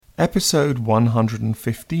Episode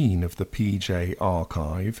 115 of the PJ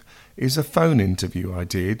Archive is a phone interview I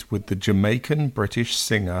did with the Jamaican-British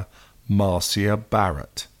singer MARCIA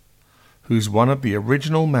BARRETT, who's one of the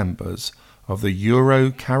original members of the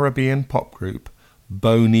Euro-Caribbean pop group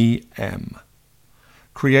BONEY M.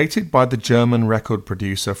 Created by the German record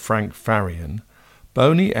producer Frank Farian,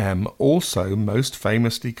 BONEY M also most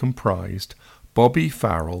famously comprised Bobby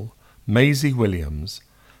Farrell, Maisie Williams,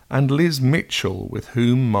 and Liz Mitchell, with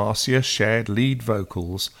whom Marcia shared lead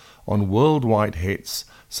vocals on worldwide hits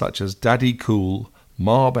such as Daddy Cool,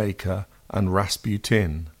 Ma Baker and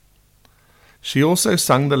Rasputin. She also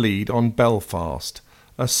sung the lead on Belfast,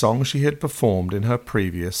 a song she had performed in her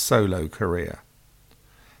previous solo career.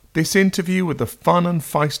 This interview with the fun and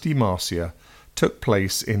feisty Marcia took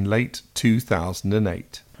place in late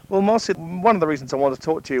 2008. Well, Marcia, one of the reasons I wanted to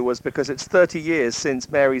talk to you was because it's 30 years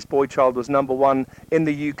since Mary's Boy Child was number one in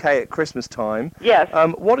the UK at Christmas time. Yes.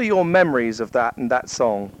 What are your memories of that and that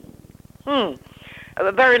song?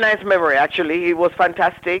 A very nice memory, actually. It was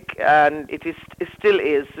fantastic, and it still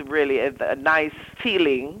is really a nice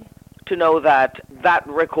feeling to know that that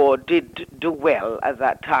record did do well at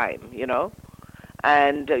that time, you know.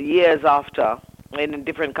 And years after, in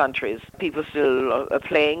different countries, people still are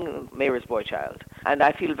playing Mary's Boy Child. And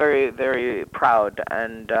I feel very, very proud.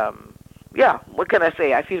 And, what can I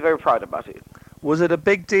say? I feel very proud about it. Was it a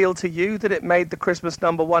big deal to you that it made the Christmas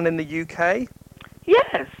number one in the UK?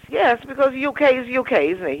 Yes, because UK is UK,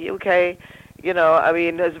 isn't it? UK, you know, I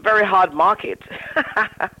mean, it's a very hard market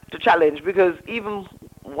to challenge, because even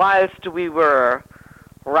whilst we were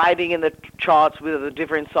riding in the charts with the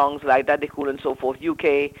different songs like Daddy Cool and so forth,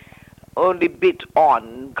 UK only bit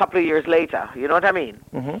on a couple of years later, you know what I mean?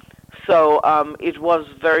 Mm-hmm. So it was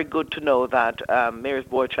very good to know that Mary's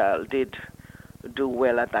Boy Child did do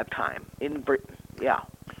well at that time in Britain, yeah.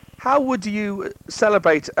 How would you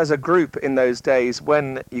celebrate as a group in those days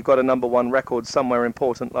when you got a number one record somewhere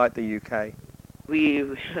important like the UK?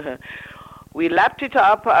 We lapped it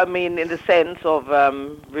up, I mean, in the sense of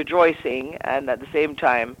rejoicing, and at the same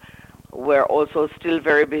time, we're also still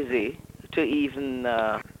very busy to even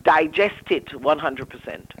digest it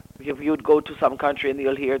 100%. If you'd go to some country and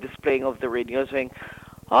you'll hear this playing of the radio saying,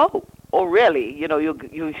 oh really? You know,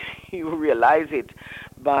 you realize it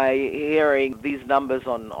by hearing these numbers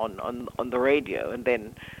on the radio, and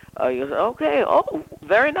then you say, okay, oh,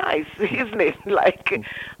 very nice, isn't it? Like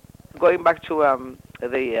going back to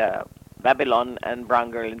the Babylon and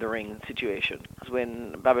Brown Girl in the Ring situation.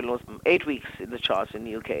 When Babylon was 8 weeks in the charts in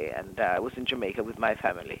the UK, and I was in Jamaica with my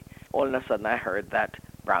family. All of a sudden I heard that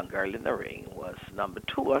Brown Girl in the Ring was number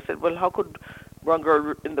 2. I said, well, how could Brown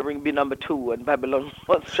Girl in the Ring be number 2 and Babylon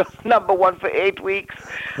was just number 1 for 8 weeks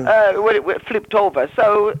when it flipped over?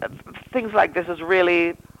 So things like this is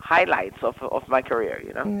really highlights of my career,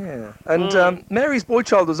 you know. Yeah. And Mary's Boy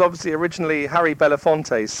Child was obviously originally Harry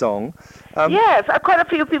Belafonte's song. Yes, quite a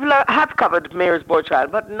few people have covered Mary's Boy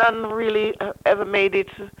Child, but none really ever made it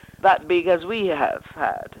that big as we have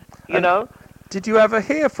had, you know. Did you ever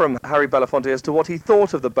hear from Harry Belafonte as to what he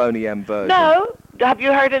thought of the Boney M version? No. Have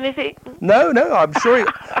you heard anything? No. I'm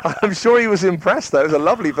sure he was impressed, though. It was a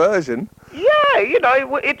lovely version. Yeah, you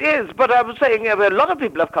know, it is. But I was saying a lot of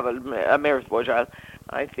people have covered Mary's Boy Child.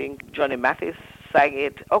 I think Johnny Mathis sang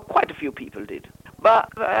it. Oh, quite a few people did. But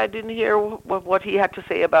I didn't hear what he had to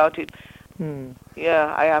say about it.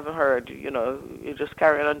 Yeah, I haven't heard. You know, you just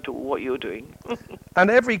carry on to what you're doing. And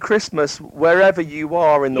every Christmas, wherever you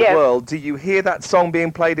are in the Yes. world, do you hear that song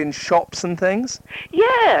being played in shops and things?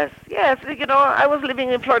 Yes. You know, I was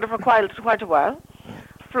living in Florida for quite a while.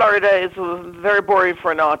 Florida is very boring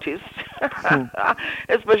for an artist,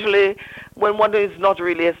 especially when one is not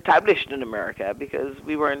really established in America, because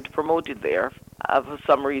we weren't promoted there for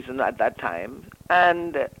some reason at that time.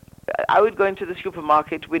 And I would go into the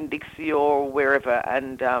supermarket, Winn-Dixie or wherever,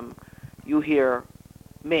 and you hear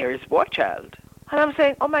Mary's Boy Child. And I'm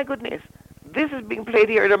saying, oh my goodness, this is being played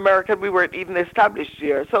here in America, we weren't even established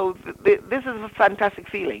here. So this is a fantastic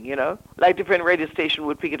feeling, you know? Like different radio station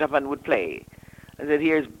would pick it up and would play. And then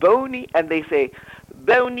here's Boney, and they say,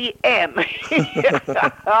 Boney M.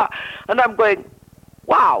 And I'm going,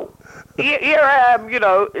 wow. Here I am, you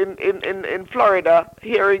know, in Florida,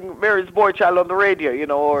 hearing Mary's Boy Child on the radio, you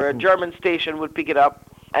know, or a German station would pick it up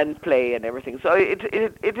and play and everything. So it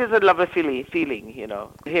is a lovely feeling, you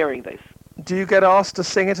know, hearing this. Do you get asked to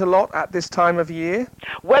sing it a lot at this time of year?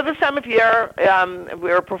 Well, this time of year,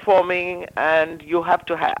 we're performing, and you have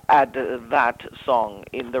to add that song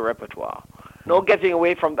in the repertoire. No getting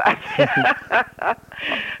away from that.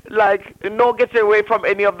 Like, no getting away from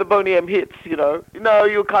any of the Boney M hits, you know. No,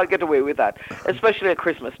 you can't get away with that, especially at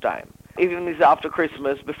Christmas time. even if it's after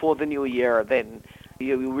Christmas, before the New Year, then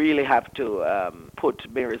you really have to put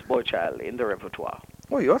Mary's Boy Child in the repertoire.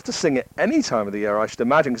 Well, you have to sing it any time of the year, I should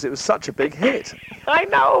imagine, because it was such a big hit. I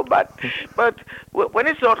know, but when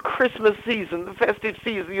it's not Christmas season, the festive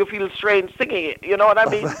season, you feel strange singing it. You know what I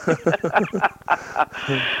mean?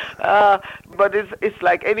 But it's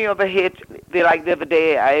like any other hit. Like the other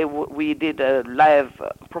day, we did a live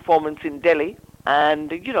performance in Delhi,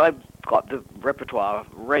 and I got the repertoire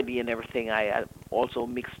ready and everything. I also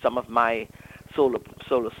mixed some of my solo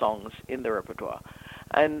songs in the repertoire.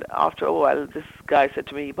 And after a while, this guy said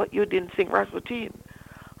to me, "But you didn't sing Rasputin."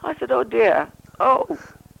 I said, "Oh dear. Oh,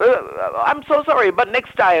 I'm so sorry, but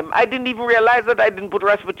next time." I didn't even realize that I didn't put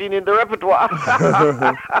Rasputin in the repertoire.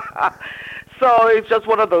 So it's just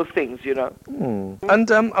one of those things,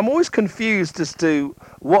 And I'm always confused as to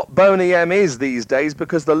what Boney M is these days,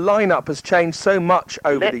 because the lineup has changed so much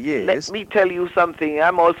over the years. Let me tell you something.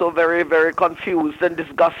 I'm also very, very confused and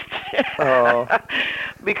disgusted. Oh.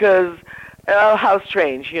 Because... how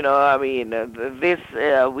strange, I mean,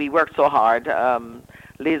 we worked so hard,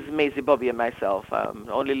 Liz, Maisie, Bobby, and myself,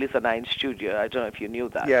 only Liz and I in studio. I don't know if you knew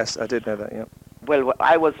that. Yes, I did know that, yeah. Well,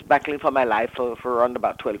 I was battling for my life for around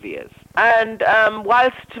about 12 years. And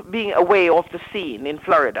whilst being away off the scene in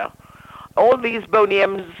Florida, all these Boney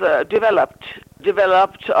M's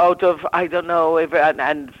developed out of, I don't know,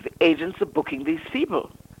 and agents are booking these people.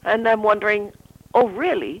 And I'm wondering, oh,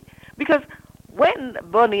 really? Because when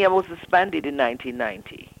Boney M was disbanded in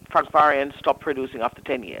 1990, Frank Farian stopped producing after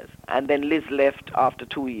 10 years, and then Liz left after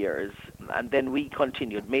 2 years, and then we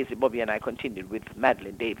continued, Maisie, Bobby, and I continued with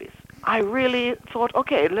Madeline Davis. I really thought,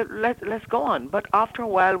 okay, let's go on. But after a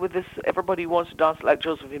while, with this Everybody Wants to Dance Like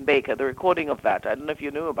Josephine Baker, the recording of that, I don't know if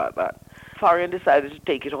you knew about that, Farian decided to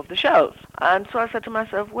take it off the shelves. And so I said to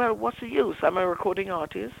myself, well, what's the use? I'm a recording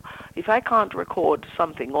artist. If I can't record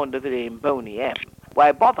something under the name Boney M,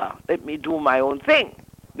 why bother? Let me do my own thing.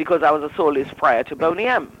 Because I was a soloist prior to Boney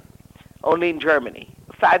M, only in Germany.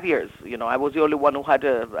 5 years, I was the only one who had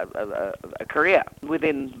a career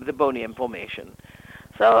within the Boney M formation.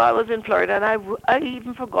 So I was in Florida, and I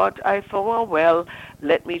even forgot. I thought, oh, well,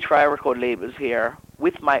 let me try record labels here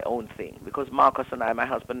with my own thing. Because Marcus and I, my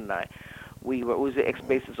husband and I, we was the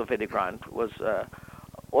ex-bassist of Eddie Grant, was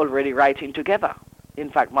already writing together. In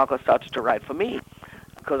fact, Marcus started to write for me,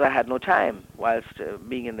 because I had no time whilst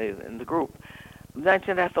being in the group. Then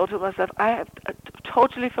I thought to myself, I have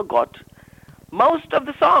totally forgot most of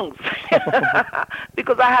the songs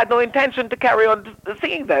because I had no intention to carry on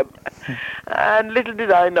singing them. And little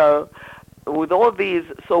did I know, with all these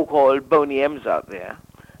so-called Boney M's out there,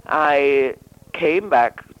 I came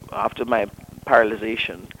back after my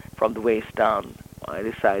paralyzation from the waist down.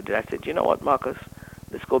 I said, you know what, Marcus?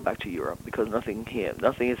 Let's go back to Europe, because nothing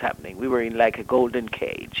is happening. We were in like a golden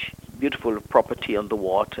cage. Beautiful property on the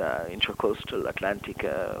water, intracoastal Atlantic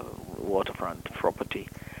waterfront property.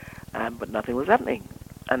 But nothing was happening.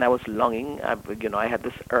 And I was longing, I had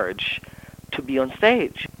this urge to be on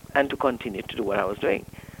stage and to continue to do what I was doing.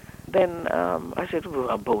 Then I said,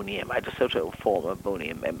 a Boney M. I just had to form a Boney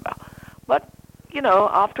M member. But,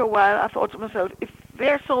 after a while, I thought to myself, if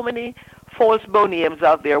there are so many false Boney M's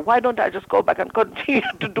out there, why don't I just go back and continue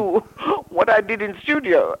to do what I did in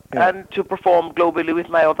studio and to perform globally with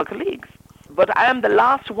my other colleagues? But I am the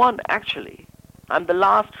last one, actually. I'm the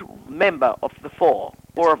last member of the four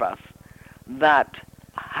of us that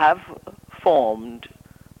have formed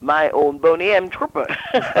my own Boney M trooper.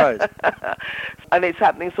 Right. And it's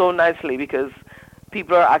happening so nicely because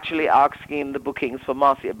people are actually asking the bookings for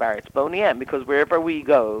Marcia Barrett's Boney M, because wherever we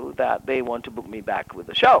go, that they want to book me back with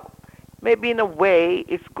the show. Maybe in a way,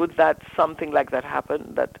 it's good that something like that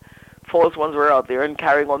happened, that false ones were out there and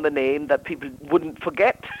carrying on the name that people wouldn't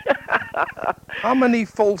forget. How many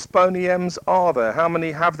false Boney M's are there? How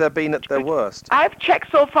many have there been at their worst? I've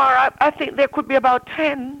checked so far. I think there could be about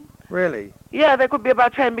 10. Really? Yeah, there could be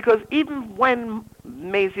about 10, because even when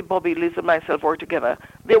Maisie, Bobby, Liz, and myself were together,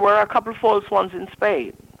 there were a couple of false ones in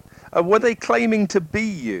Spain. Were they claiming to be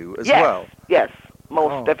you as well? Yes,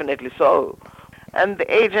 most definitely so. And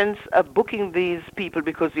the agents are booking these people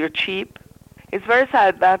because they're cheap. It's very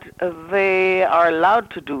sad that they are allowed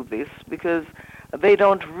to do this because they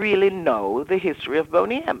don't really know the history of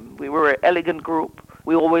Boney M. We were an elegant group.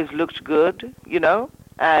 We always looked good,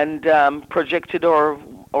 and projected ourselves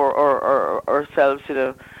in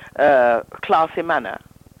a classy manner.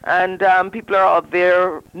 And people are out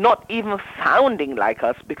there not even sounding like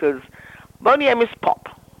us, because Boney M is pop,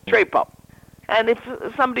 straight pop. And if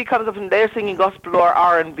somebody comes up and they're singing gospel or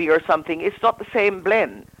R&B or something, it's not the same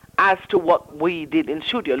blend as to what we did in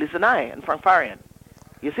studio, Liz and I, and Frank Farian.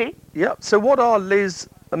 You see? Yep. So what are Liz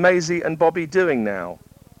are Maisie and Bobby doing now?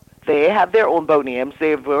 They have their own Boney M's.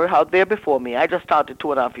 They were out there before me. I just started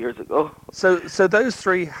 2.5 years ago. So those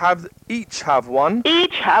three each have one?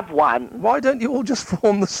 Each have one. Why don't you all just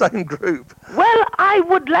form the same group? Well, I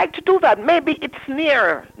would like to do that. Maybe it's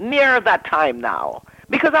near that time now.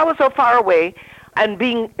 Because I was so far away and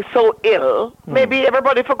being so ill, maybe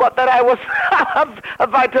everybody forgot that I was a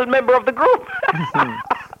vital member of the group.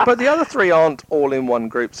 But the other three aren't all in one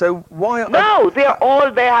group, so why... No, they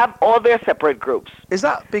have all their separate groups. Is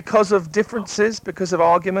that because of differences, because of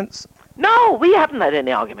arguments? No, we haven't had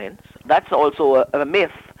any arguments. That's also a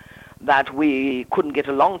myth that we couldn't get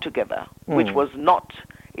along together, which is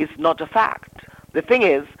not a fact. The thing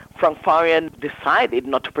is, Frank Farian decided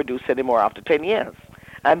not to produce anymore after 10 years.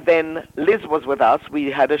 And then Liz was with us. We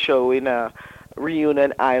had a show in a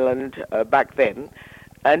Reunion Island back then.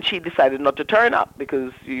 And she decided not to turn up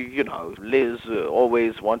because, you know, Liz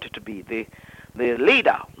always wanted to be the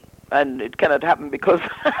leader. And it cannot happen because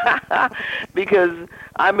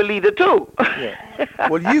I'm a leader too. Yeah.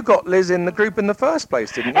 Well, you got Liz in the group in the first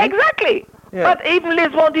place, didn't you? Exactly. Yeah. But even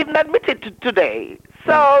Liz won't even admit it today.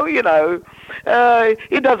 So, you know,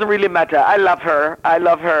 it doesn't really matter. I love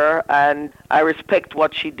her, and I respect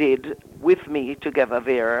what she did with me together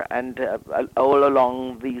there and all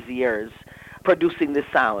along these years. Producing the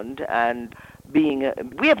sound and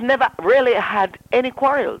we have never really had any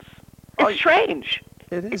quarrels. It's strange.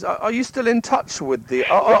 It is. Are you still in touch with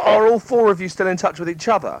are all four of you still in touch with each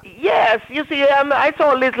other? Yes. You see, I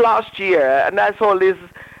saw Liz last year, and I saw Liz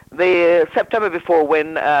the September before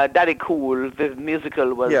when Daddy Cool, the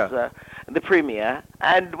musical, was the premiere.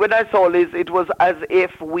 And when I saw Liz, it was as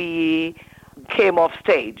if we came off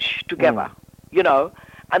stage together, you know.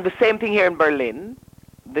 And the same thing here in Berlin.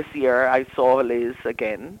 This year I saw Liz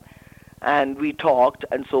again, and we talked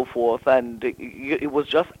and so forth, and it was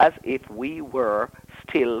just as if we were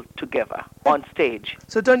still together on stage.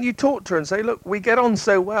 So don't you talk to her and say, look, we get on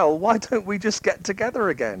so well, why don't we just get together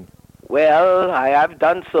again? Well, I have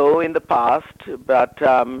done so in the past, but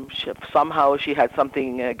somehow she had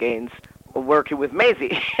something against working with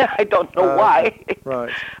Maisie. I don't know why.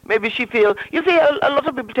 Right. Maybe she feels... You see, a lot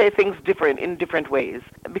of people take things in different ways.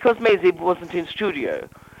 Because Maisie wasn't in studio,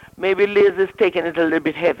 maybe Liz is taking it a little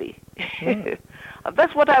bit heavy.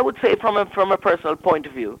 That's what I would say from a personal point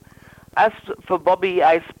of view. As for Bobby,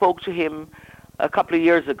 I spoke to him a couple of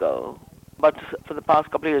years ago. But for the past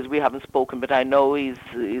couple of years, we haven't spoken. But I know he's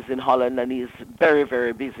in Holland and he's very,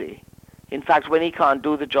 very busy. In fact, when he can't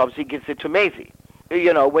do the jobs, he gives it to Maisie.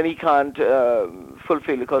 You know, when he can't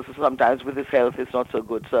fulfill, because sometimes with his health it's not so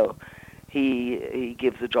good, so he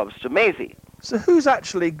gives the jobs to Maisie. So who's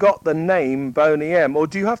actually got the name Boney M, or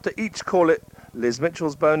do you have to each call it Liz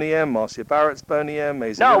Mitchell's Boney M, Marcia Barrett's Boney M,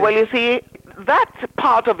 Maisie? No, well, you see, that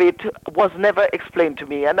part of it was never explained to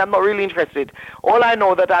me, and I'm not really interested. All I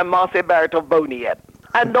know that I'm Marcia Barrett of Boney M,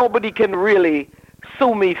 and nobody can really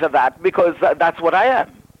sue me for that, because that's what I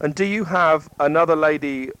am. And do you have another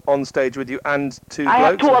lady on stage with you and two blokes? I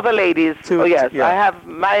have two other ladies. Two, oh, yes. Yeah. I have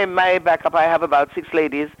my backup. I have about 6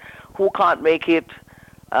 ladies who can't make it.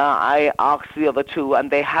 I asked the other two, and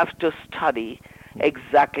they have to study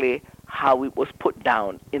exactly how it was put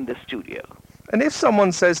down in the studio. And if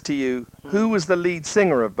someone says to you, who was the lead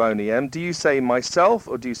singer of Boney M, do you say myself,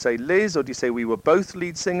 or do you say Liz, or do you say we were both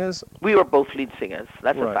lead singers? We were both lead singers.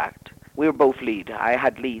 That's Right. a fact. We were both lead. I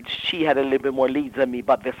had leads. She had a little bit more leads than me,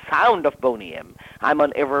 but the sound of Boney M, I'm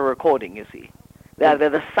on every recording, you see.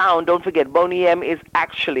 The sound, don't forget, Boney M is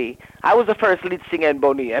actually... I was the first lead singer in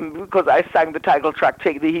Boney M because I sang the title track,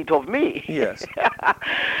 Take the Heat Off Me. Yes.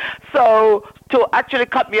 So to actually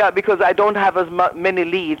cut me out because I don't have as many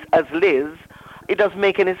leads as Liz, it doesn't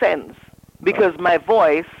make any sense. Because my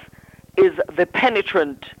voice is the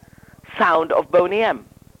penetrant sound of Boney M,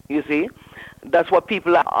 you see. That's what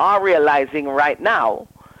people are realizing right now.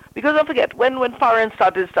 Because don't forget, when Farron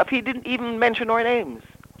started stuff, he didn't even mention our names.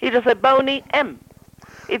 He just said Boney M.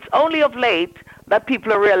 It's only of late that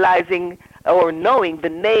people are realizing or knowing the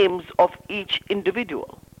names of each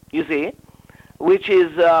individual, you see, which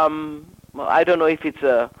is, I don't know if it's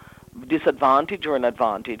a disadvantage or an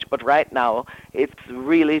advantage, but right now it's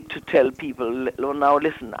really to tell people, now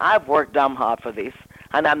listen, I've worked damn hard for this,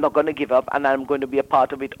 and I'm not going to give up, and I'm going to be a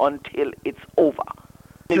part of it until it's over.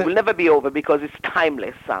 It will never be over because it's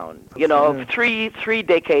timeless sound. You know, three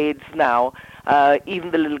decades now,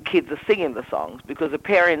 even the little kids are singing the songs because the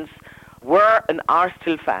parents were and are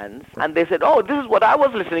still fans, and they said, oh, this is what I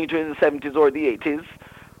was listening to in the 70s or the 80s.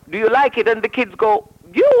 Do you like it? And the kids go,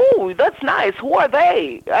 yo, that's nice. Who are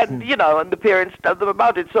they? And, you know, and the parents tell them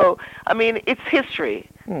about it. So, I mean, it's history.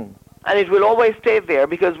 And it will always stay there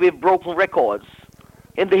because we've broken records.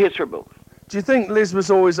 in the history books. Do you think Liz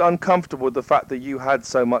was always uncomfortable with the fact that you had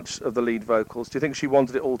so much of the lead vocals? Do you think she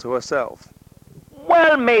wanted it all to herself?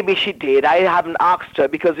 Well, maybe she did. I haven't asked her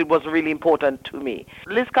because it was really important to me.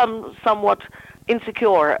 Liz comes somewhat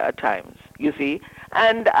insecure at times, you see,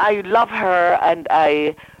 and I love her and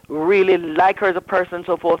I really like her as a person and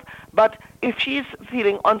so forth, but if she's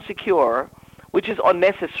feeling insecure, which is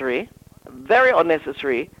unnecessary, very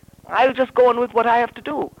unnecessary, I'll just go on with what I have to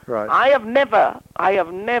do. Right. I have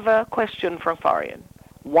never questioned Frank Farian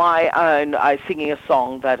why I singing a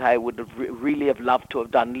song that I would have really have loved to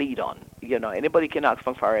have done lead on. You know, anybody can ask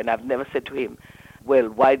Frank Farian. I've never said to him, well,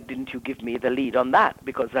 why didn't you give me the lead on that?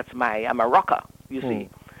 Because I'm a rocker, you see.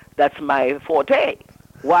 That's my forte.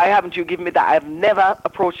 Why haven't you given me that? I've never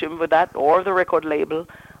approached him with that or the record label.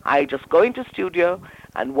 I just go into studio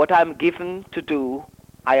and what I'm given to do,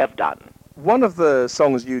 I have done. One of the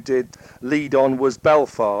songs you did lead on was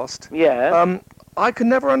Belfast. Yeah. I can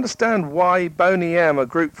never understand why Boney M, a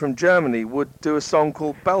group from Germany, would do a song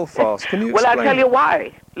called Belfast. Can you explain? Well, I'll tell you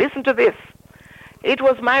why. Listen to this. It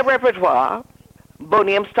was my repertoire.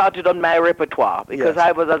 Boney M started on my repertoire because Yes.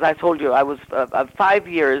 I was, as I told you, I was 5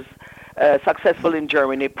 years successful in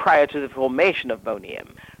Germany prior to the formation of Boney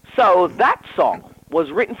M. So that song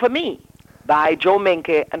was written for me by Joe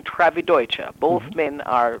Menke and Travi Deutscher. Both men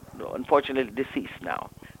are unfortunately deceased now.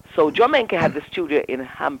 So Joe Menke had the studio in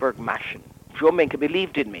Hamburg-Maschen. Joe Menke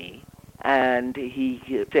believed in me, and he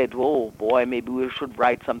said, oh boy, maybe we should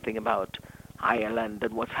write something about Ireland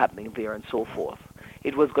and what's happening there and so forth.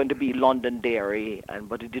 It was going to be Londonderry,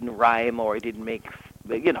 but it didn't rhyme or it didn't make,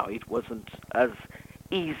 it wasn't as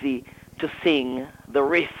easy to sing the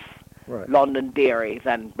riff, Right. Londonderry,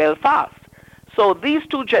 than Belfast. So these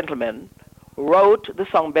two gentlemen wrote the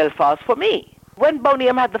song Belfast for me. When Boney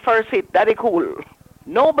M had the first hit, Daddy Cool,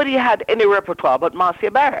 nobody had any repertoire but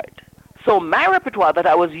Marcia Barrett. So my repertoire that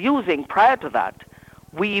I was using prior to that,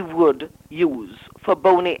 we would use for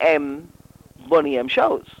Boney M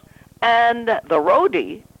shows. And the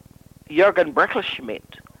roadie, Jürgen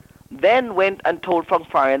Breckelschmidt, then went and told Frank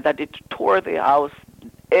Farian that it tore the house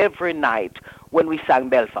every night when we sang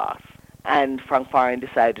Belfast. And Frank Farian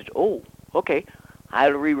decided, oh, okay,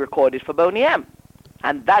 I'll re-record it for Boney M.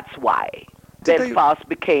 And that's why Belfast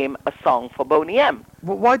became a song for Boney M.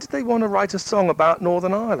 Well, why did they want to write a song about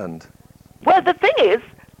Northern Ireland? Well, the thing is,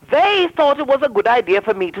 they thought it was a good idea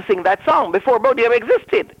for me to sing that song before Boney M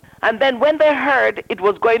existed. And then when they heard it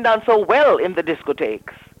was going down so well in the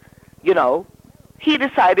discotheques, he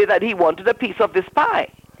decided that he wanted a piece of this pie.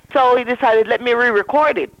 So he decided, let me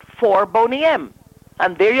re-record it for Boney M.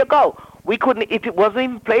 And there you go. It wasn't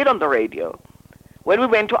even played on the radio. When we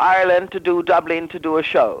went to Ireland to do Dublin to do a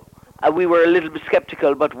show, we were a little bit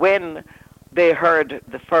skeptical, but when they heard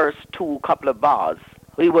the first couple of bars,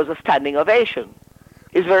 it was a standing ovation.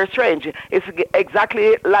 It's very strange. It's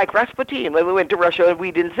exactly like Rasputin. When we went to Russia,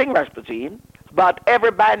 we didn't sing Rasputin, but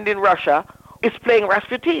every band in Russia is playing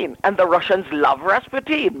Rasputin, and the Russians love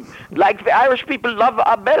Rasputin, like the Irish people love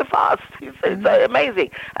Belfast. It's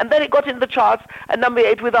amazing. And then it got in the charts at number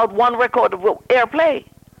 8 without one record of airplay.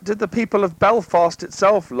 Did the people of Belfast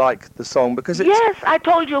itself like the song? Because it's... Yes, I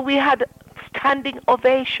told you we had standing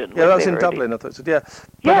ovation. Yeah, that was in Dublin, I thought. So, yeah.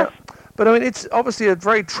 But, yes. But I mean, it's obviously a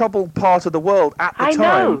very troubled part of the world at the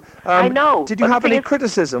time. I know. Did you have any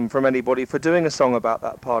criticism from anybody for doing a song about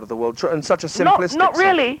that part of the world in such a simplistic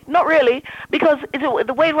Not really, because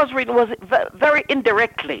the way it was written was very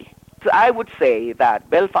indirectly. So I would say that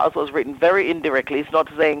Belfast was written very indirectly. It's not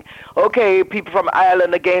saying, okay, people from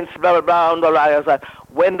Ireland against blah, blah, blah, blah, blah.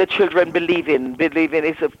 When the children believe in,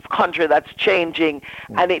 it's a country that's changing,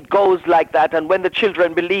 and it goes like that. And when the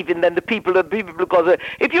children believe in, then the people, because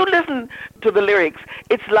if you listen to the lyrics,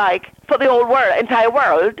 it's like for the whole world, entire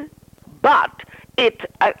world, but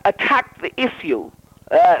it attacked the issue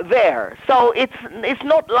there. So it's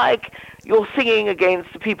not like you're singing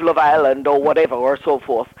against the people of Ireland or whatever or so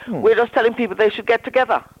forth. We're just telling people they should get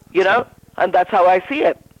together, and that's how I see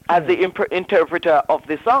it as the interpreter of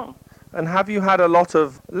this song. And have you had a lot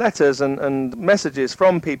of letters and messages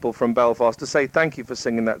from people from Belfast to say thank you for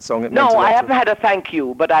singing that song? No, I haven't had a thank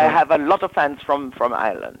you, but I have a lot of fans from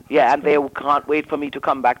Ireland. Yeah, and they can't wait for me to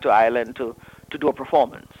come back to Ireland to do a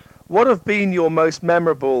performance. What have been your most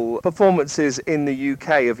memorable performances in the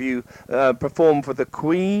UK? Have you performed for the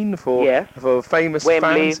Queen, for famous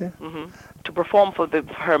Wembley, fans? To perform for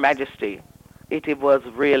Her Majesty, it was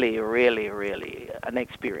really, really, really an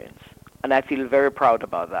experience. And I feel very proud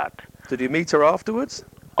about that. Did you meet her afterwards?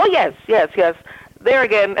 Oh, yes. There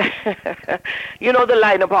again, you know the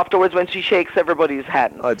lineup afterwards when she shakes everybody's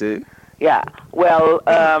hand. I do. Yeah. Well,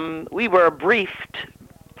 we were briefed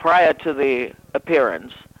prior to the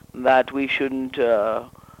appearance that we shouldn't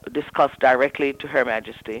discuss directly to Her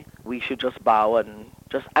Majesty. We should just bow and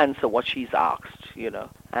just answer what she's asked,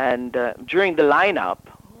 And during the lineup,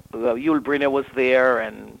 Yul Brynner was there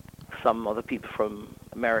and some other people from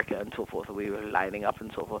America and so forth. We were lining up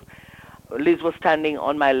and so forth. Liz was standing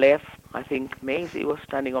on my left. I think Maisie was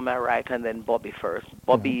standing on my right, and then Bobby first.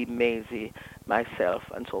 Bobby, Maisie, myself,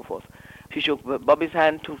 and so forth. She shook Bobby's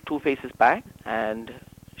hand two paces back, and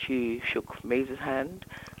she shook Maisie's hand,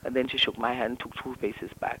 and then she shook my hand, took 2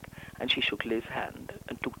 paces back, and she shook Liz's hand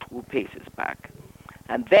and took 2 paces back.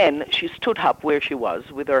 And then she stood up where she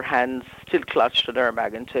was with her hands still clutched in her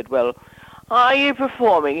bag and said, "Well, are you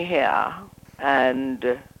performing here?"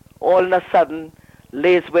 And all of a sudden,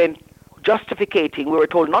 Liz went justificating. We were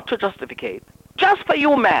told not to justify. "Just for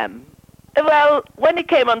you, ma'am." Well, when it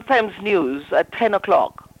came on Times News at 10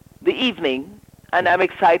 o'clock the evening, and I'm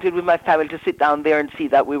excited with my family to sit down there and see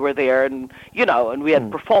that we were there and, and we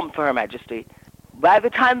had performed for Her Majesty. By the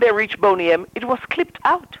time they reached Boney M, it was clipped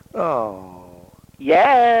out. Oh.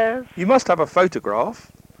 Yes. You must have a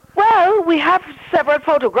photograph. Well, we have several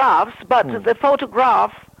photographs, but the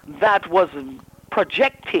photograph that was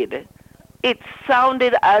projected, it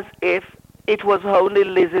sounded as if it was only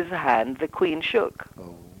Liz's hand the Queen shook.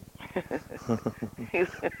 Oh.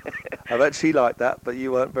 I bet she liked that, but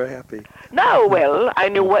you weren't very happy. No, well, I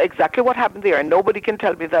knew exactly what happened there, and nobody can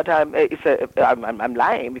tell me that I'm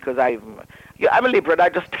lying, because I'm a Libra, and I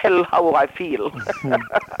just tell how I feel.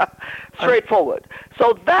 Straightforward.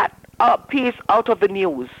 So that piece out of the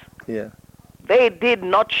news, they did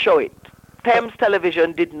not show it. Thames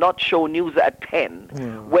Television did not show news at 10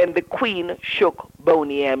 when the Queen shook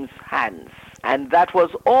Boney M's hands. And that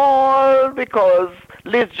was all because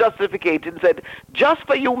Liz justified and said, "Just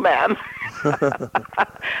for you, ma'am."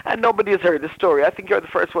 And nobody has heard the story. I think you're the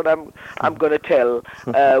first one I'm going to tell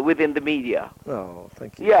within the media. Oh,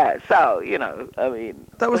 thank you. Yeah, so,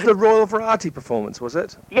 That was the Royal Variety performance, was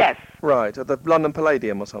it? Yes. Right, at the London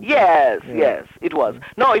Palladium or something? Yes, it was.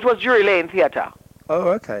 No, it was Drury Lane Theatre. Oh,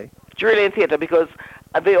 okay. Drury Lane Theatre, because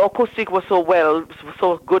the acoustic was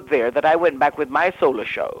so good there that I went back with my solo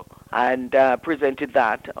show and presented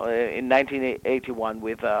that in 1981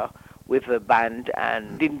 with a band,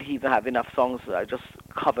 and didn't even have enough songs. I just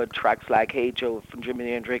covered tracks like "Hey Joe" from Jimi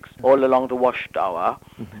Hendrix, "All Along the Watchtower,"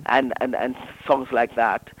 and songs like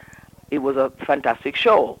that. It was a fantastic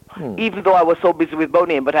show, even though I was so busy with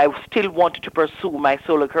Boney, but I still wanted to pursue my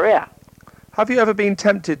solo career. Have you ever been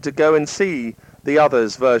tempted to go and see the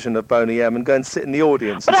others' version of Boney M and go and sit in the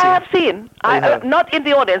audience? But I have seen, not in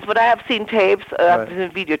the audience, but I have seen tapes, I've seen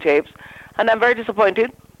videotapes, and I'm very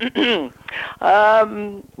disappointed.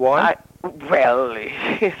 Why? Well,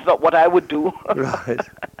 it's not what I would do. Right.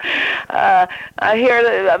 I hear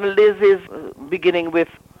that Liz is beginning with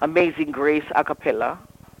Amazing Grace a cappella.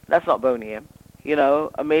 That's not Boney M.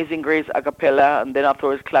 Amazing Grace a cappella, and then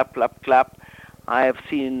afterwards clap, clap, clap. I have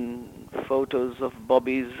seen photos of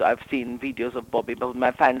Bobby's, I've seen videos of Bobby, but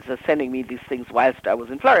my fans are sending me these things whilst I was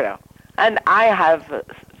in Florida. And I have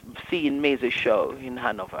seen Maisie's show in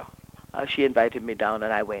Hanover. She invited me down,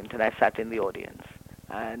 and I went, and I sat in the audience.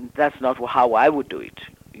 And that's not how I would do it,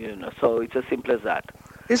 so it's as simple as that.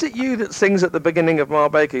 Is it you that sings at the beginning of Ma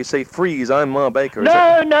Baker? You say, "Freeze, I'm Ma Baker."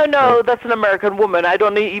 No, that's an American woman. I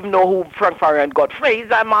don't even know who Frank Farian got. "Freeze,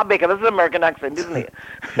 I'm Ma Baker." That's an American accent, isn't it?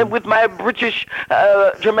 With my British,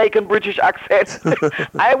 Jamaican British accent,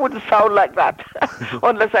 I wouldn't sound like that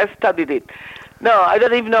unless I studied it. No, I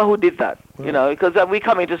don't even know who did that, because we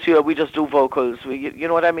come into studio, we just do vocals. You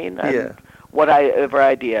know what I mean? And whatever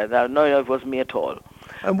idea. No, it wasn't me at all.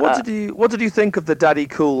 And what did you think of the Daddy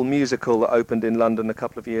Cool musical that opened in London a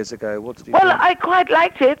couple of years ago? What did you think? I quite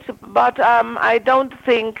liked it, but I don't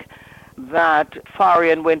think that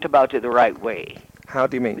Farian went about it the right way. How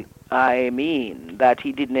do you mean? I mean that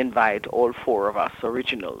he didn't invite all 4 of us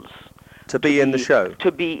originals. To be in the show?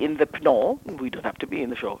 To be in the... No, we don't have to be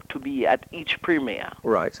in the show. To be at each premiere.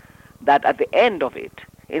 Right. That at the end of it,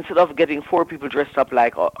 instead of getting 4 people dressed up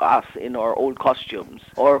like us in our old costumes,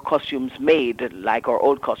 or costumes made like our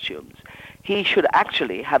old costumes, he should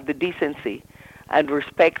actually have the decency and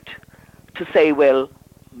respect to say, "Well,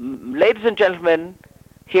 ladies and gentlemen,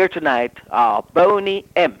 here tonight are Boney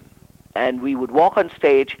M." And we would walk on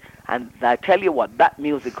stage, and I tell you what, that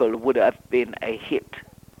musical would have been a hit.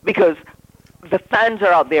 Because the fans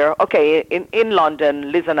are out there. Okay, in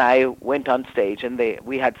London, Liz and I went on stage, and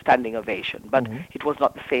we had standing ovation. But it was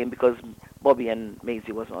not the same because Bobby and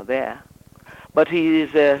Maisie was not there. But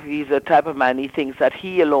he's a type of man, he thinks that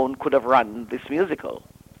he alone could have run this musical,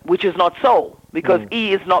 which is not so, because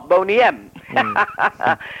he is not Boney M.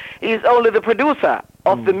 He's only the producer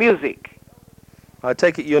of the music. I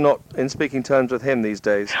take it you're not in speaking terms with him these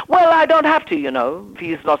days. Well, I don't have to, if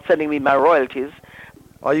he's not sending me my royalties.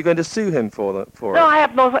 Are you going to sue him for it? No, I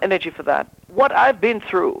have no energy for that. What I've been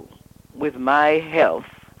through with my health,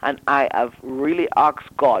 and I have really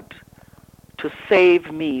asked God to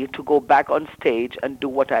save me to go back on stage and do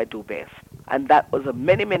what I do best. And that was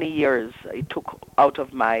many, many years it took out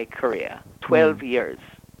of my career. 12 years.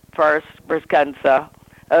 First, breast cancer,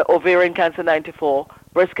 ovarian cancer 94,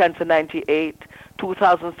 breast cancer 98,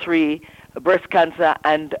 2003, breast cancer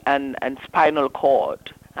and spinal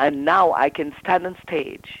cord. And now I can stand on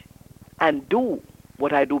stage and do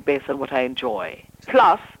what I do best and what I enjoy.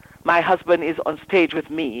 Plus, my husband is on stage with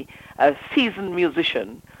me, a seasoned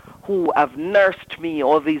musician who have nursed me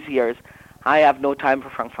all these years. I have no time for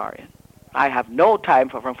Frank Farian. I have no time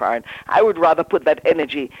for Frank Farian. I would rather put that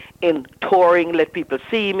energy in touring, let people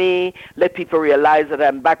see me, let people realize that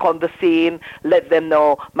I'm back on the scene, let them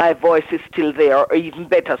know my voice is still there, or even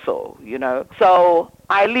better so, So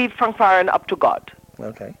I leave Frank Farian up to God.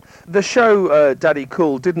 Okay. The show, Daddy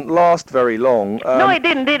Cool, didn't last very long. No, it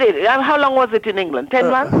didn't, did it? How long was it in England? 10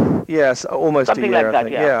 months? Yes, almost Something a year, like that, I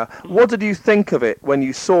think. yeah. What did you think of it when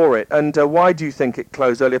you saw it, and why do you think it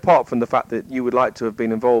closed early, apart from the fact that you would like to have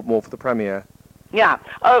been involved more for the premiere? Yeah.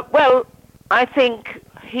 Well, I think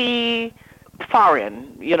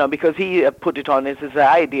Farian, because he put it on as his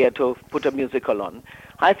idea to put a musical on,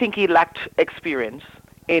 I think he lacked experience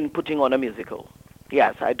in putting on a musical.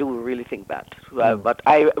 Yes, I do really think that. But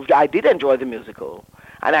I did enjoy the musical,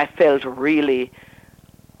 and I felt really,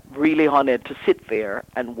 really honored to sit there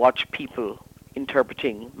and watch people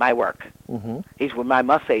interpreting my work. Mm-hmm. I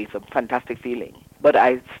must say, it's a fantastic feeling. But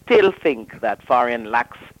I still think that Farian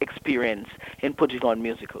lacks experience in putting on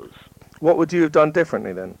musicals. What would you have done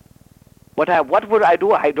differently then? What would I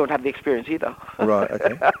do? I don't have the experience either. Right,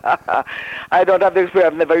 okay. I don't have the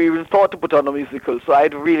experience. I've never even thought to put on a musical, so I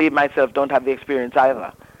really myself don't have the experience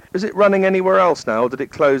either. Is it running anywhere else now, or did it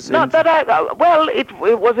close? Not that it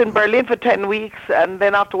was in Berlin for 10 weeks, and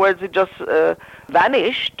then afterwards it just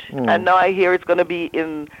vanished, and now I hear it's going to be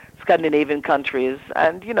in Scandinavian countries,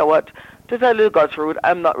 and you know what? To tell you God's truth,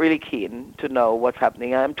 I'm not really keen to know what's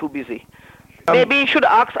happening. I'm too busy. Maybe you should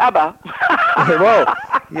ask ABBA. Well,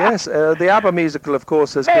 yes, the ABBA musical, of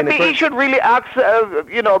course, has been. Maybe you should really ask,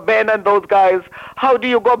 Ben and those guys. How do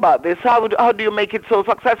you go about this? How do you make it so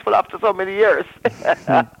successful after so many years?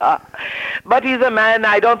 But he's a man.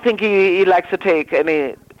 I don't think he likes to take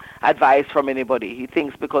any advice from anybody. He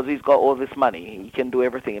thinks because he's got all this money, he can do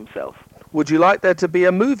everything himself. Would you like there to be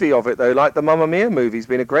a movie of it, though, like the Mamma Mia movie? It's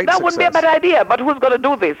been a great success. That wouldn't be a bad idea, but who's going to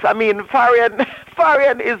do this? I mean,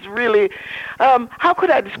 Farian is really, how could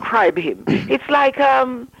I describe him? It's like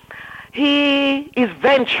he is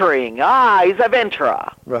venturing. He's a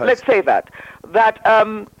venturer. Right. Let's say that. That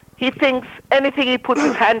he thinks anything he puts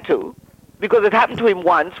his hand to, because it happened to him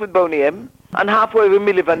once with BONEY and halfway with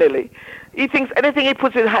Milli Vanilli, he thinks anything he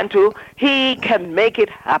puts his hand to, he can make it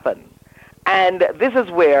happen. And this is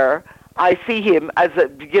where I see him as,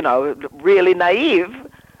 really naive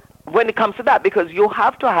when it comes to that, because you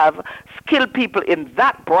have to have skilled people in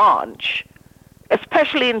that branch,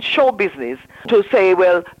 especially in show business, to say,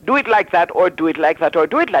 well, do it like that, or do it like that, or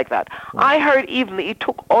do it like that. I heard even he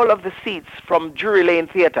took all of the seats from Drury Lane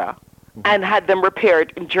Theatre and had them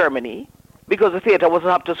repaired in Germany because the theatre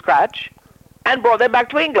wasn't up to scratch, and brought them back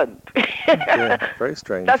to England. Yeah, very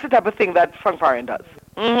strange. That's the type of thing that Frank Farian does.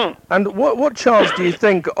 Mm-hmm. And what chance do you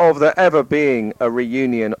think of there ever being a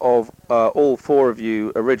reunion of all four of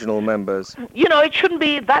you original members? It shouldn't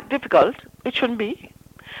be that difficult. It shouldn't be.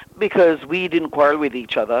 Because we didn't quarrel with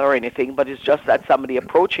each other or anything, but it's just that somebody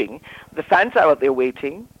approaching. The fans are out there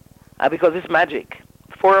waiting because it's magic.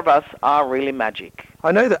 Four of us are really magic.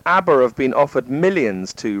 I know that ABBA have been offered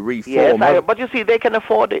millions to reform. Yes, but you see, they can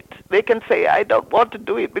afford it. They can say, I don't want to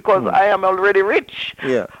do it because I am already rich.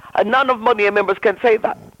 Yeah. And none of BONEY members can say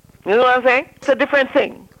that. You know what I'm saying? It's a different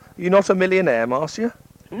thing. You're not a millionaire, Marcia?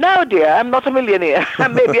 No, dear, I'm not a millionaire.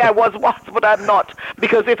 Maybe I was once, but I'm not.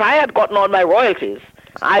 Because if I had gotten all my royalties,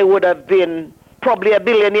 I would have been probably a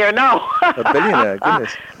billionaire now. A billionaire,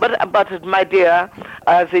 goodness. But my dear,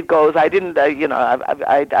 as it goes, I didn't,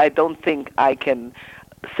 I don't think I can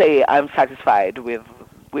say I'm satisfied with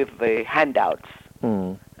the handouts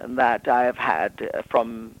that I have had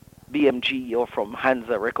from BMG or from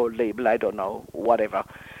Hansa record label, I don't know, whatever,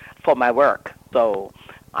 for my work. So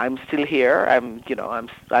I'm still here.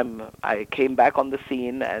 I came back on the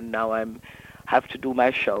scene, and now have to do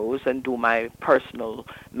my shows and do my personal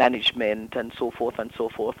management and so forth,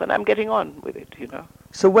 and I'm getting on with it,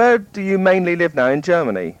 So where do you mainly live now? In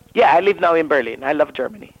Germany? Yeah, I live now in Berlin. I love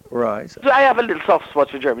Germany. Right. So I have a little soft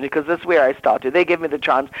spot for Germany because that's where I started. They gave me the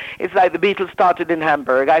chance. It's like the Beatles started in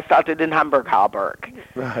Hamburg. I started in Hamburg.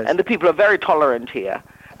 Right. And the people are very tolerant here.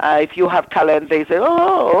 If you have talent, they say,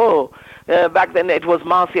 back then it was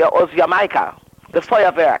Marcia aus Jamaica, the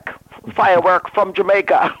firework from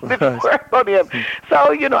Jamaica.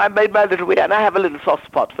 So, you know, I made my little way, and I have a little soft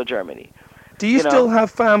spot for Germany. Do you still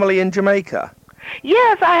have family in Jamaica?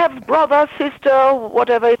 Yes, I have brother, sister,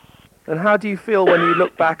 whatever. And how do you feel when you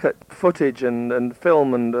look back at footage and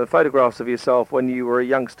film and photographs of yourself when you were a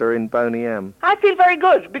youngster in Boney M? I feel very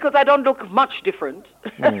good because I don't look much different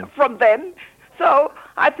from then. So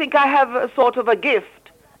I think I have a sort of a gift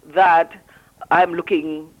that I'm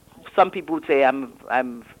looking, some people would say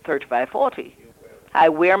I'm 35, 40. I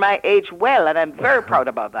wear my age well, and I'm very proud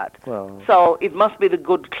about that. Well. So it must be the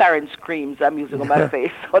good Clarence creams I'm using on my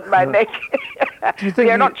face, on my neck. Do you think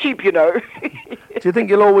They're not cheap, you know. Do you think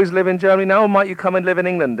you'll always live in Germany now, or might you come and live in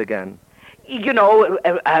England again? You know,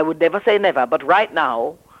 I would never say never, but right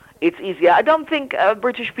now it's easier. I don't think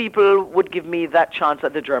British people would give me that chance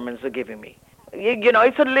that the Germans are giving me. You know,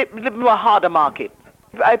 it's a little more harder market.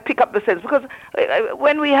 I pick up the sense because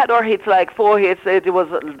when we had our hits, like 4 hits, it was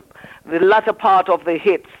the latter part of the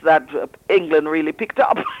hits that England really picked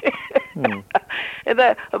up. And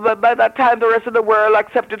by that time, the rest of the world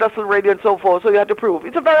accepted us on radio and so forth, so you had to prove.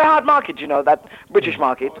 It's a very hard market, you know, that British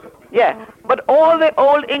market. Yeah, but all the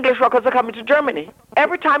old English rockers are coming to Germany.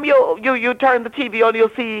 Every time you turn the TV on, you'll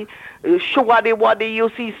see Shwaddy Waddy, you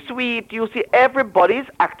see Sweet, you see everybody's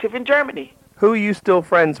active in Germany. Who are you still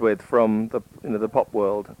friends with from the pop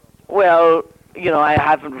world? Well, you know, I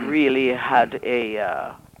haven't really had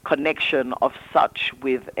a connection of such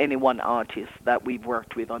with any one artist that we've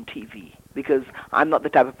worked with on TV, because I'm not the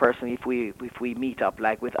type of person, if we meet up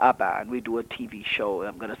like with ABBA and we do a TV show,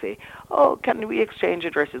 I'm going to say, oh, can we exchange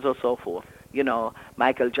addresses or so forth. You know,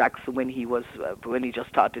 Michael Jackson, when he just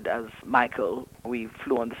started as Michael, we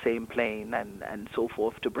flew on the same plane and so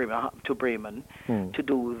forth to Bremen to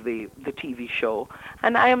do the TV show.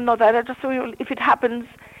 And I am not that. I just, if it happens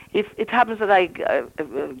that I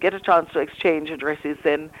get a chance to exchange addresses,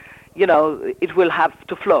 then, you know, it will have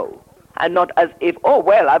to flow, and not as if, oh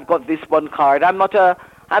well, I've got this one card. I'm not a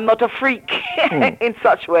freak in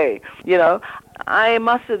such way. You know, I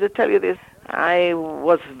must tell you this. I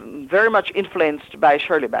was very much influenced by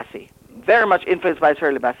Shirley Bassey.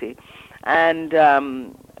 And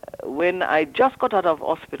when I just got out of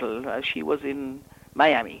hospital, she was in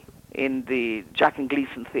Miami, in the Jack and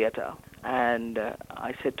Gleason Theater. And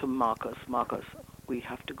I said to Marcus, we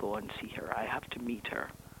have to go and see her. I have to meet her.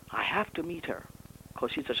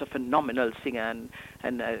 Because she's such a phenomenal singer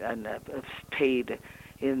and stayed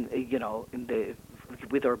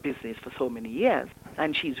with her business for so many years.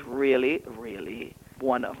 And she's really, really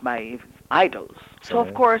one of my idols. So,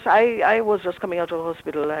 of course, I was just coming out of the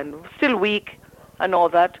hospital and still weak and all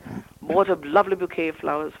that. Bought a lovely bouquet of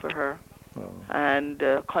flowers for her. And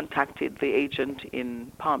contacted the agent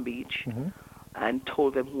in Palm Beach and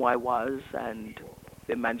told them who I was, and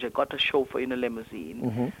the manager got a chauffeur in a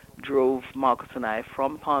limousine, drove Marcus and I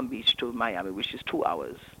from Palm Beach to Miami, which is 2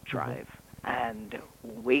 hours drive, and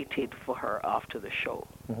waited for her after the show.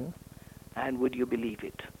 And would you believe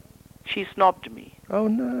it? She snubbed me. Oh,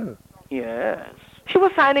 no. Yes. She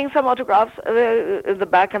was signing some autographs in the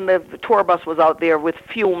back, and the tour bus was out there with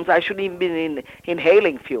fumes. I shouldn't even be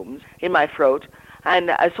inhaling fumes in my throat.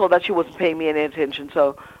 And I saw that she wasn't paying me any attention.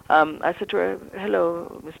 So I said to her,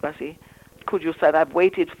 hello, Miss Bassey, could you say, I've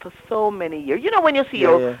waited for so many years. You know, when you see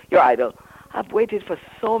your idol, I've waited for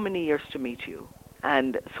so many years to meet you,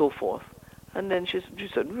 and so forth. And then she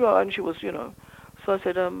said, yeah, and she was, you know. So I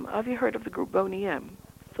said, have you heard of the group BONEY M?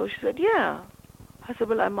 So she said, yeah. I said,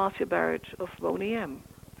 well, I'm Marcia Barrett of BONEY M.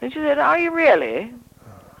 And she said, are you really?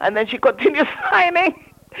 And then she continued signing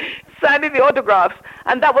the autographs.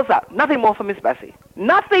 And that was that. Nothing more from Miss Bassey.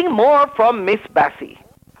 Nothing more from Miss Bassey.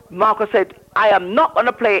 Marcus said, I am not going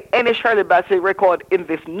to play any Shirley Bassey record in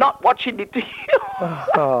this. Not what she did to you.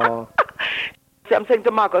 Oh. So I'm saying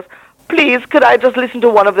to Marcus, please, could I just listen to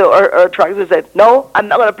one of the tracks? He said, no, I'm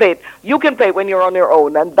not going to play it. You can play it when you're on your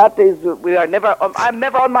own. And that is, I'm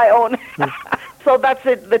never on my own. So that's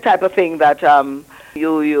the type of thing that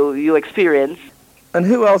you experience. And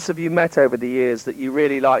who else have you met over the years that you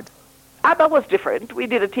really liked? ABBA was different. We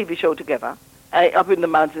did a TV show together up in the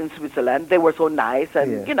mountains in Switzerland. They were so nice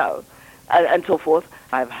and, you know, and so forth.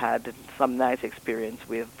 I've had some nice experience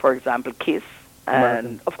with, for example, Kiss.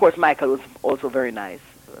 And, of course, Michael was also very nice,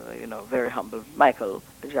 you know, very humble. Michael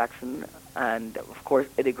Jackson. And, of course,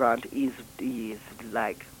 Eddie Grant is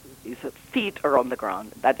like his feet are on the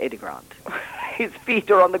ground. That Eddie Grant, his feet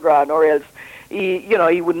are on the ground, or else he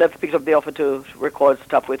wouldn't have picked up the offer to record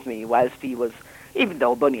stuff with me whilst he was, even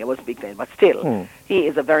though Boney was big then, but still, he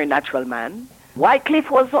is a very natural man. Wycliffe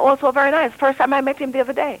was also very nice. First time I met him the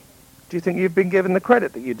other day. Do you think you've been given the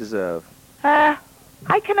credit that you deserve?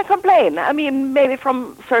 I cannot complain. I mean, maybe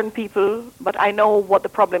from certain people, but I know what the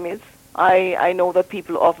problem is. I know that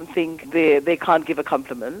people often think they can't give a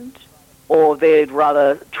compliment, or they'd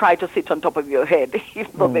rather try to sit on top of your head,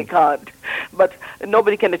 even though they can't. But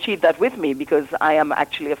nobody can achieve that with me because I am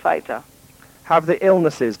actually a fighter. Have the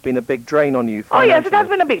illnesses been a big drain on you financially? Oh, yes, it has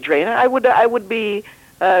been a big drain. I would be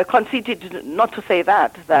conceited not to say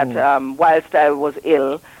that whilst I was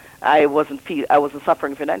ill, I wasn't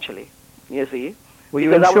suffering financially, you see. Were you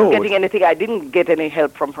because insured? I wasn't getting anything. I didn't get any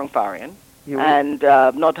help from Farian. And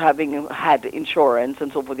not having had insurance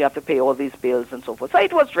and so forth, you have to pay all these bills and so forth. So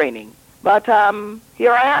it was draining. But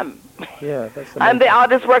here I am. Yeah, that's I'm the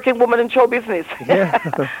hardest working woman in show business.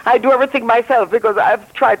 Yeah. I do everything myself because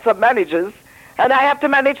I've tried some managers and I have to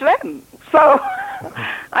manage them. So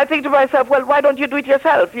I think to myself, well, why don't you do it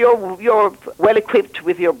yourself? You're well equipped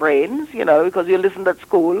with your brains, because you listened at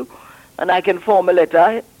school, and I can form a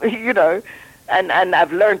letter, and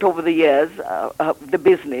I've learned over the years the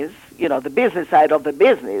business, the business side of the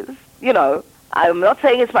business, I'm not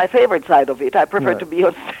saying it's my favorite side of it. I prefer to be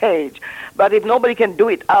on stage. But if nobody can do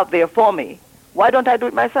it out there for me, why don't I do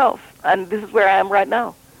it myself? And this is where I am right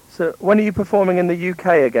now. So when are you performing in the UK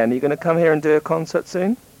again? Are you going to come here and do a concert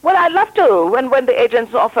soon? Well, I'd love to. When the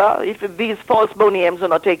agents offer, if these false Boney M's are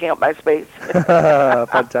not taking up my space.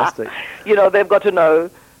 Fantastic. They've got to know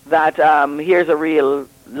that here's a real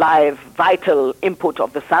live, vital input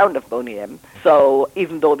of the sound of Boney M. So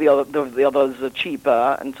even though the others are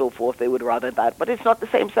cheaper and so forth, they would rather that. But it's not the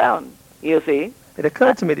same sound, you see. It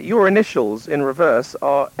occurred to me that your initials in reverse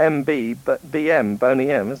are MB, but BM,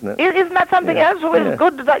 Boney M, isn't it? Isn't that something else? Well, it's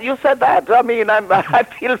good that you said that. I mean, I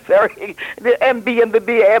feel very... The MB and the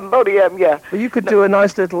BM, Boney M, yeah. Well, you could do a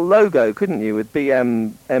nice little logo, couldn't you, with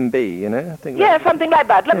BM, MB, I think. Yeah, something like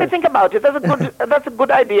that. Let me think about it. That's a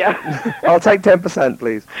good idea. I'll take 10%,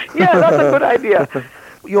 please. Yeah, that's a good idea.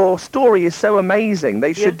 Your story is so amazing.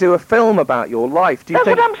 They should do a film about your life. Do you That's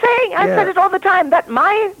think... what I'm saying. I said it all the time, that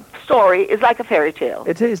my story is like a fairy tale.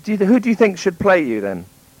 It is. Who do you think should play you then?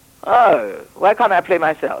 Oh, why can't I play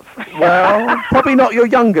myself? Well, probably not your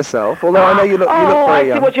younger self, although I know you look very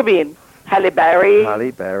young. I see what you mean. Halle Berry.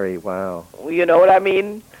 Halle Berry, wow. You know what I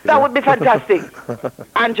mean? That would be fantastic.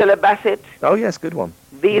 Angela Bassett. Oh, yes, good one.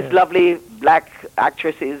 These lovely black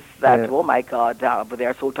actresses that, oh my God, but they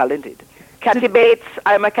are so talented. Kathy Bates.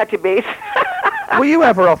 I'm a Kathy Bates. Were you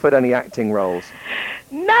ever offered any acting roles?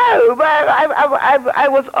 No, but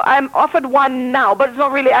I'm offered one now, but it's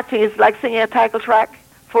not really acting. It's like singing a title track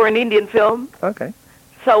for an Indian film. Okay.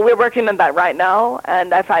 So we're working on that right now,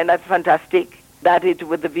 and I find that fantastic that it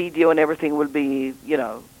with the video and everything will be,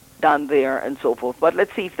 done there and so forth. But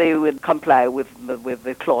let's see if they will comply with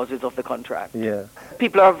the clauses of the contract. Yeah.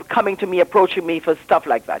 People are coming to me, approaching me for stuff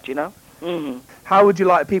like that, Mm-hmm. How would you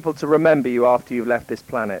like people to remember you after you've left this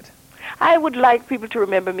planet? I would like people to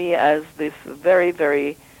remember me as this very,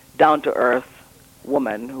 very down-to-earth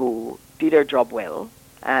woman who did her job well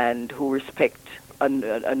and who respect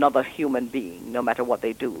another human being, no matter what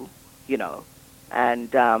they do,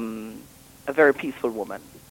 and a very peaceful woman.